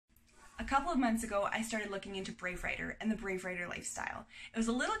couple of months ago, I started looking into Brave Writer and the Brave Writer lifestyle. It was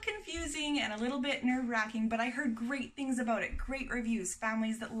a little confusing and a little bit nerve-wracking, but I heard great things about it, great reviews,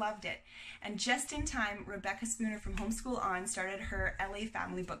 families that loved it. And just in time, Rebecca Spooner from Homeschool On started her LA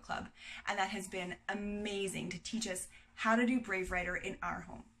Family Book Club, and that has been amazing to teach us how to do Brave Writer in our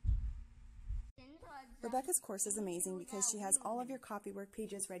home. Rebecca's course is amazing because she has all of your copywork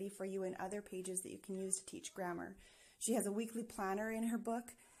pages ready for you and other pages that you can use to teach grammar. She has a weekly planner in her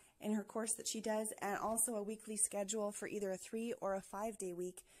book, in her course that she does, and also a weekly schedule for either a 3 or a 5-day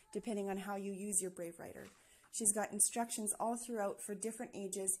week, depending on how you use your Brave Writer. She's got instructions all throughout for different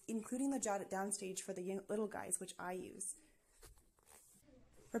ages, including the jot it down stage for the little guys, which I use.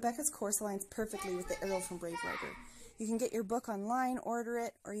 Rebecca's course aligns perfectly with the arrow from Brave Writer. You can get your book online, order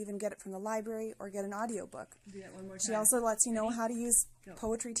it, or even get it from the library, or get an audiobook. She also lets you know how to use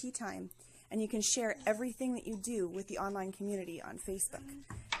Poetry Tea Time, and you can share everything that you do with the online community on Facebook.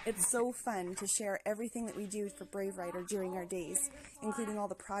 It's so fun to share everything that we do for Brave Writer during our days, including all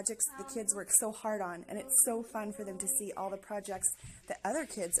the projects the kids work so hard on, and it's so fun for them to see all the projects that other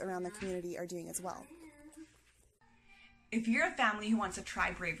kids around the community are doing as well. If you're a family who wants to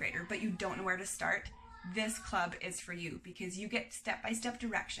try Brave Writer but you don't know where to start, this club is for you because you get step-by-step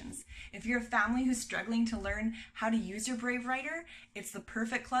directions. If you're a family who's struggling to learn how to use your Brave Writer, it's the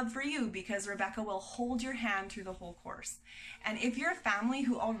perfect club for you because Rebecca will hold your hand through the whole course. And if you're a family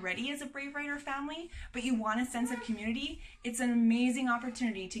who already is a Brave Writer family, but you want a sense of community, it's an amazing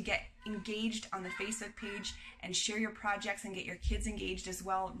opportunity to get engaged on the Facebook page and share your projects and get your kids engaged as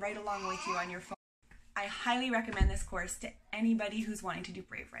well, right along with you on your phone. I highly recommend this course to anybody who's wanting to do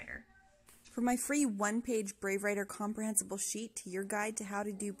Brave Writer. For my free one-page Brave Writer comprehensible sheet to your guide to how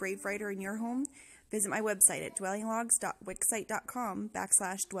to do Brave Writer in your home, visit my website at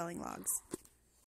dwellinglogs.wixsite.com/dwellinglogs.